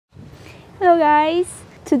Hello guys!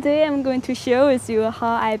 Today I'm going to share with you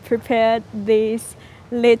how I prepared these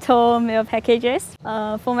little mail packages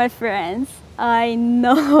for my friends. I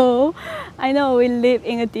know we live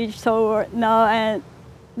in a digital world now and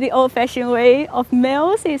the old-fashioned way of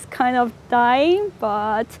mails is kind of dying,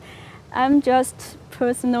 but I'm just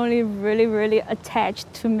personally really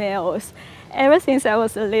attached to mails. Ever since I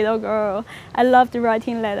was a little girl, I loved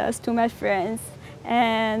writing letters to my friends.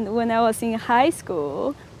 And when I was in high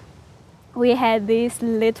school, we had this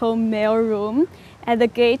little mail room at the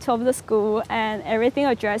gate of the school, and everything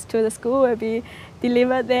addressed to the school will be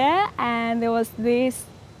delivered there. And there was this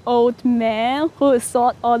old man who would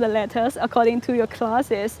sort all the letters according to your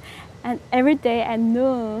classes. And every day at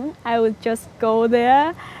noon, I would just go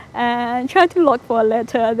there and try to look for a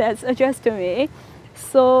letter that's addressed to me.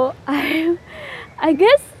 So I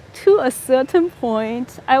guess to a certain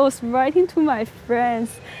point, I was writing to my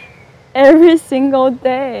friends every single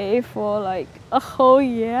day for like a whole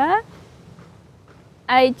year.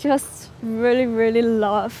 I just really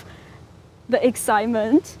love the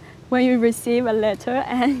excitement when you receive a letter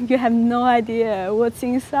and you have no idea what's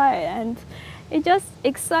inside, and it just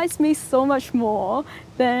excites me so much more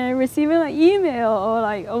than receiving an email or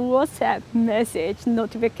like a WhatsApp message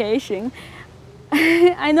notification.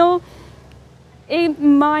 I know it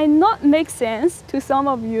might not make sense to some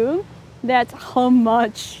of you that how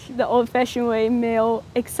much the old-fashioned way mail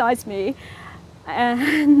excites me,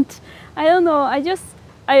 and I don't know,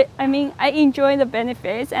 I mean I enjoy the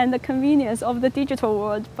benefits and the convenience of the digital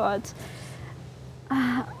world, but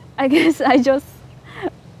I guess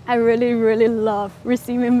I really love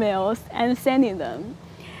receiving mails and sending them.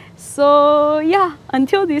 So yeah,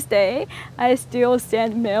 until this day, I still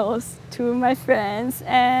send mails to my friends,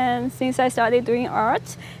 and since I started doing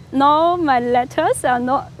art, now my letters are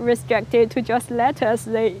not restricted to just letters.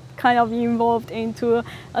 They kind of evolved into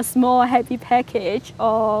a small happy package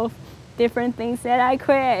of different things that I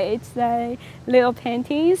create, like little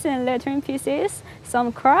paintings and lettering pieces,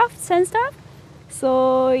 some crafts and stuff.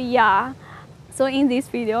 So yeah, so in this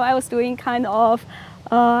video I was doing kind of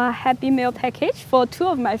a happy mail package for two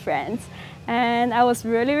of my friends, and I was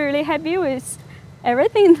really happy with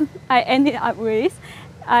everything I ended up with.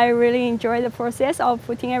 I really enjoyed the process of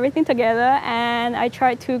putting everything together, and I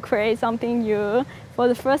tried to create something new for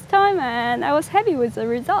the first time, and I was happy with the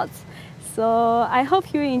results. So I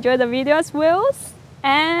hope you enjoy the video as well,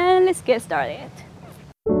 and let's get started.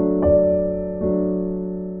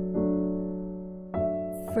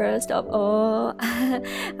 First of all,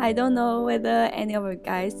 I don't know whether any of you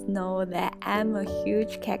guys know that I'm a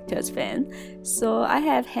huge cactus fan. So I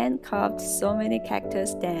have hand carved so many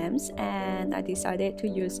cactus stems, and I decided to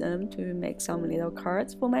use them to make some little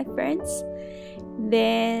cards for my friends.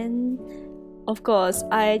 Then, of course,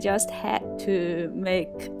 I just had to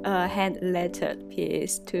make a hand lettered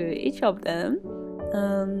piece to each of them.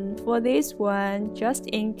 For this one, just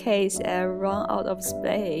in case I run out of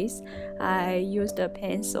space, I used a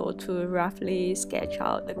pencil to roughly sketch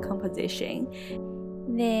out the composition.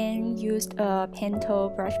 Then used a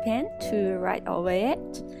Pentel brush pen to write over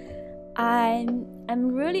it. I'm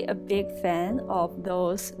really a big fan of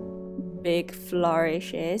those big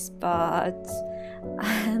flourishes, but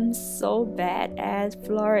I'm so bad at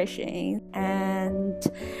flourishing, and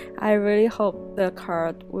I really hope the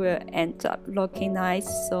card will end up looking nice,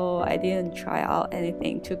 so I didn't try out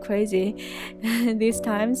anything too crazy this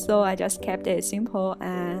time. So I just kept it simple,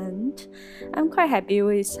 and I'm quite happy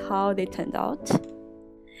with how they turned out.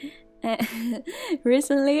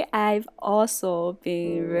 Recently, I've also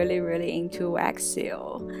been really into wax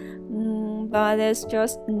seal, but there's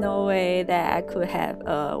just no way that I could have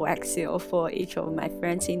a wax seal for each of my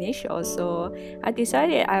friends' initials, so I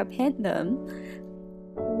decided I'll paint them.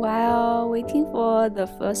 While waiting for the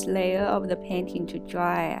first layer of the painting to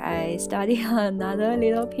dry, I studied another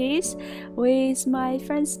little piece with my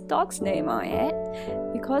friend's dog's name on it,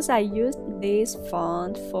 because I used this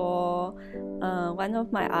font for one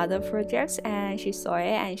of my other projects, and she saw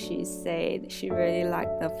it and she said she really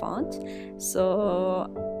liked the font.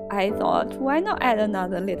 So I thought, why not add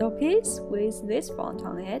another little piece with this font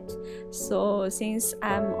on it? So since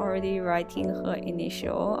I'm already writing her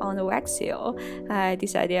initial on the wax seal, I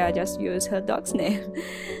decided I'll just use her dog's name.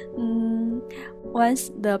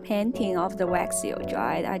 Once the painting of the wax seal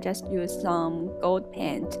dried, I just used some gold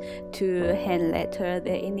paint to hand letter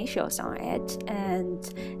the initials on it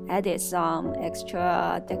and added some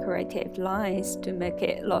extra decorative lines to make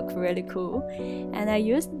it look really cool. And I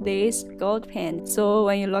used this gold paint, so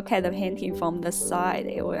when you look at the painting from the side,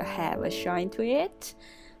 it will have a shine to it.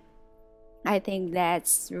 I think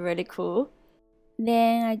that's really cool.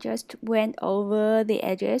 Then I just went over the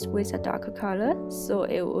edges with a darker color so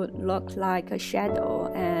it would look like a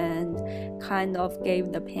shadow and kind of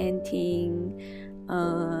gave the painting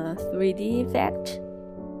a 3D effect.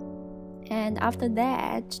 And after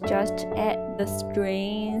that, just add the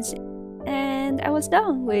strings, and I was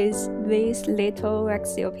done with this little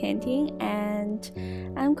wax seal painting, and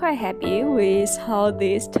I'm quite happy with how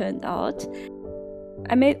this turned out.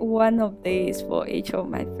 I made one of these for each of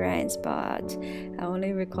my friends, but I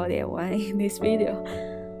only recorded one in this video.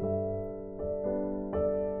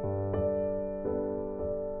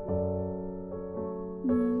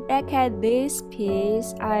 Back at this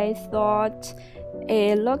piece, I thought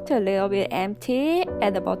it looked a little bit empty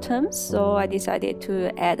at the bottom, so I decided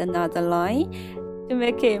to add another line to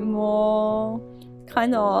make it more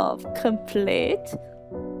kind of complete.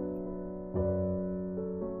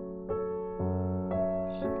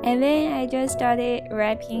 And then I just started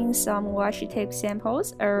wrapping some washi tape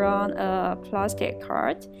samples around a plastic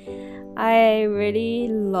card. I really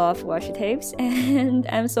love washi tapes, and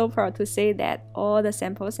I'm so proud to say that all the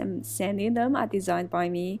samples I'm sending them are designed by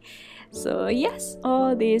me. So yes,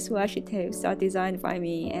 all these washi tapes are designed by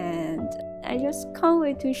me, and I just can't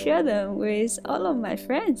wait to share them with all of my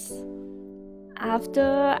friends.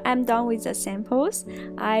 After I'm done with the samples,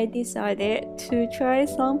 I decided to try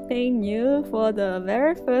something new for the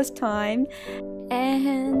very first time,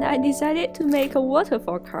 and I decided to make a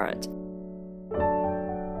waterfall card.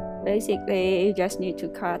 Basically, you just need to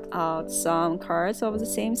cut out some cards of the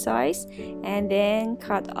same size and then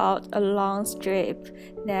cut out a long strip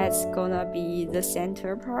that's gonna be the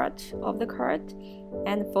center part of the card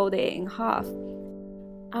and fold it in half.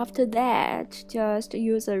 After that, just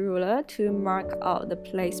use a ruler to mark out the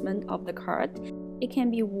placement of the card. It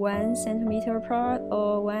can be 1 centimeter apart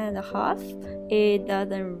or 1.5, it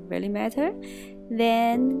doesn't really matter.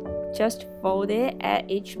 Then just fold it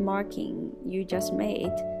at each marking you just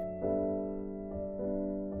made.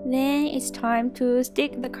 Then it's time to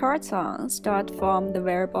stick the cards on. Start from the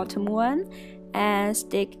very bottom one and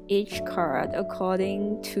stick each card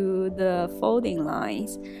according to the folding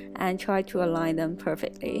lines and try to align them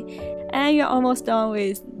perfectly. And you're almost done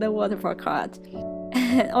with the waterfall card.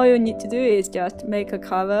 All you need to do is just make a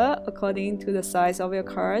cover according to the size of your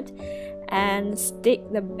card and stick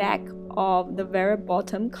the back of the very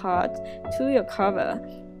bottom card to your cover.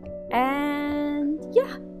 And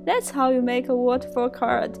yeah, that's how you make a waterfall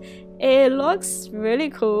card. It looks really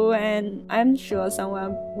cool, and I'm sure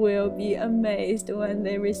someone will be amazed when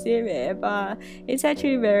they receive it, but it's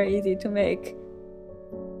actually very easy to make.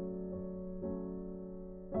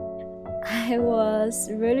 I was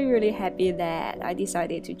really happy that I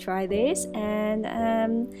decided to try this, and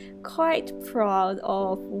I'm quite proud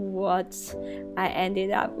of what I ended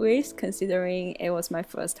up with, considering it was my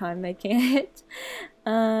first time making it.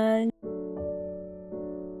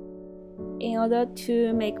 In order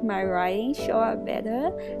to make my writing show up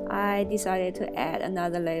better, I decided to add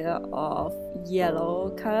another layer of yellow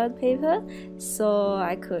colored paper so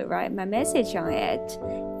I could write my message on it.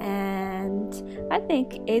 And I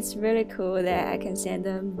think it's really cool that I can send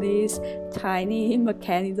them this tiny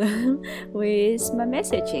mechanism with my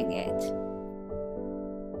message in it.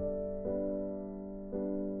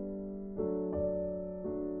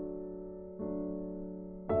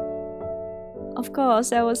 Of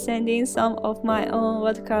course, I was sending some of my own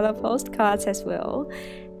watercolor postcards as well.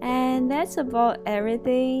 And that's about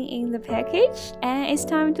everything in the package, and it's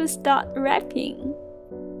time to start wrapping.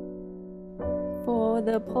 For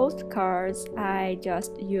the postcards, I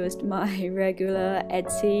just used my regular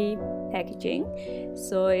Etsy packaging.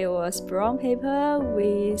 So it was brown paper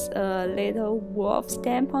with a little wolf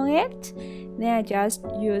stamp on it. Then I just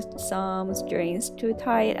used some strings to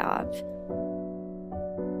tie it up.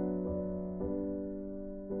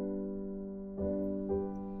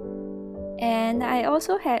 And I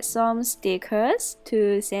also had some stickers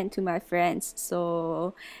to send to my friends,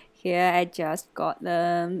 so here I just got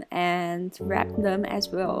them and wrapped them as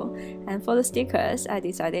well. And for the stickers, I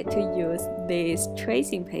decided to use this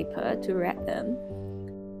tracing paper to wrap them.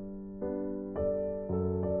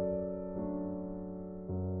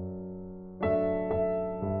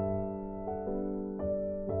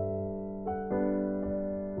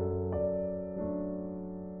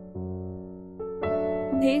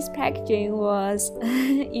 This packaging was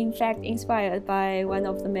in fact inspired by one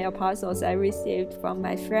of the mail parcels I received from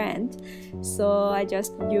my friend. So I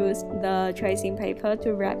just used the tracing paper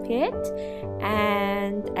to wrap it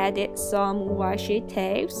and added some washi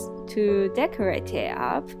tapes to decorate it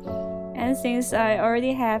up. And since I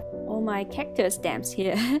already have all all my cactus stamps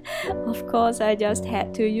here. Of course, I just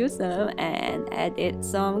had to use them and added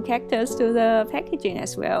some cactus to the packaging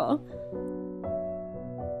as well.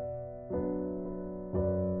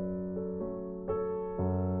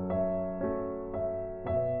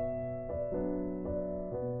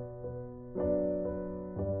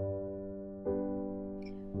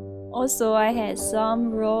 Also, I had some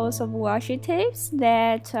rolls of washi tapes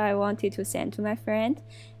that I wanted to send to my friend.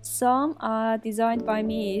 Some are designed by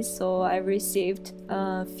me, so I received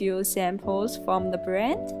a few samples from the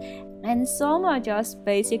brand. And some are just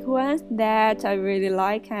basic ones that I really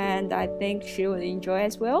like and I think she would enjoy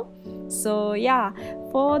as well. So yeah,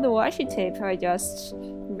 for the washi tape, I just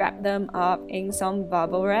wrapped them up in some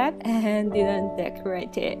bubble wrap and didn't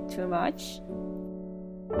decorate it too much.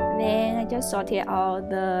 Then I just sorted out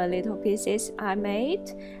the little pieces I made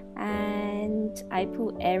and I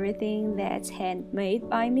put everything that's handmade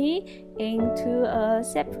by me into a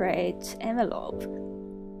separate envelope.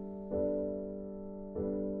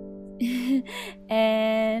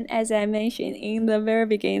 And as I mentioned in the very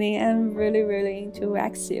beginning, I'm really into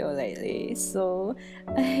wax seal lately, so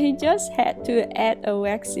I just had to add a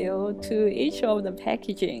wax seal to each of the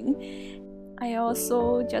packaging. I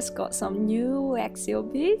also just got some new wax seal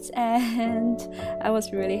beads and I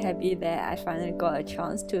was really happy that I finally got a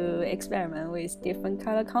chance to experiment with different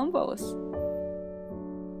color combos.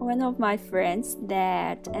 One of my friends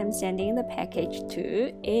that I'm sending the package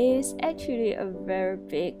to is actually a very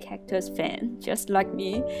big cactus fan, just like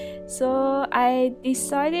me. So I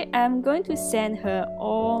decided I'm going to send her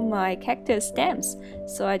all my cactus stamps.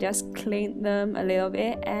 So I just cleaned them a little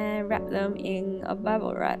bit and wrapped them in a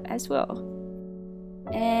bubble wrap as well.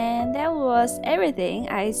 And that was everything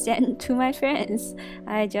I sent to my friends.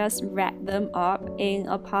 I just wrapped them up in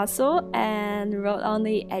a parcel and wrote on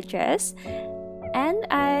the address. And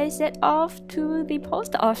I set off to the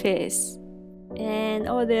post office. And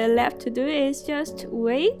all they're left to do is just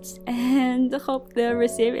wait and hope they'll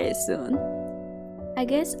receive it soon. I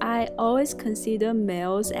guess I always consider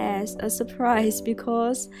mails as a surprise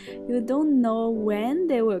because you don't know when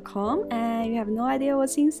they will come and you have no idea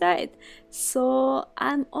what's inside. So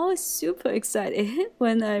I'm always super excited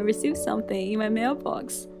when I receive something in my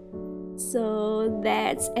mailbox. So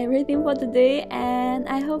that's everything for today, and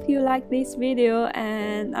I hope you like this video,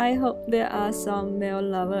 and I hope there are some mail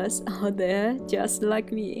lovers out there just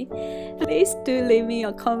like me. Please do leave me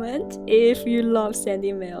a comment if you love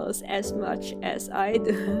sending mails as much as I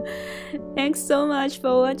do. Thanks so much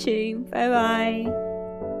for watching. Bye bye.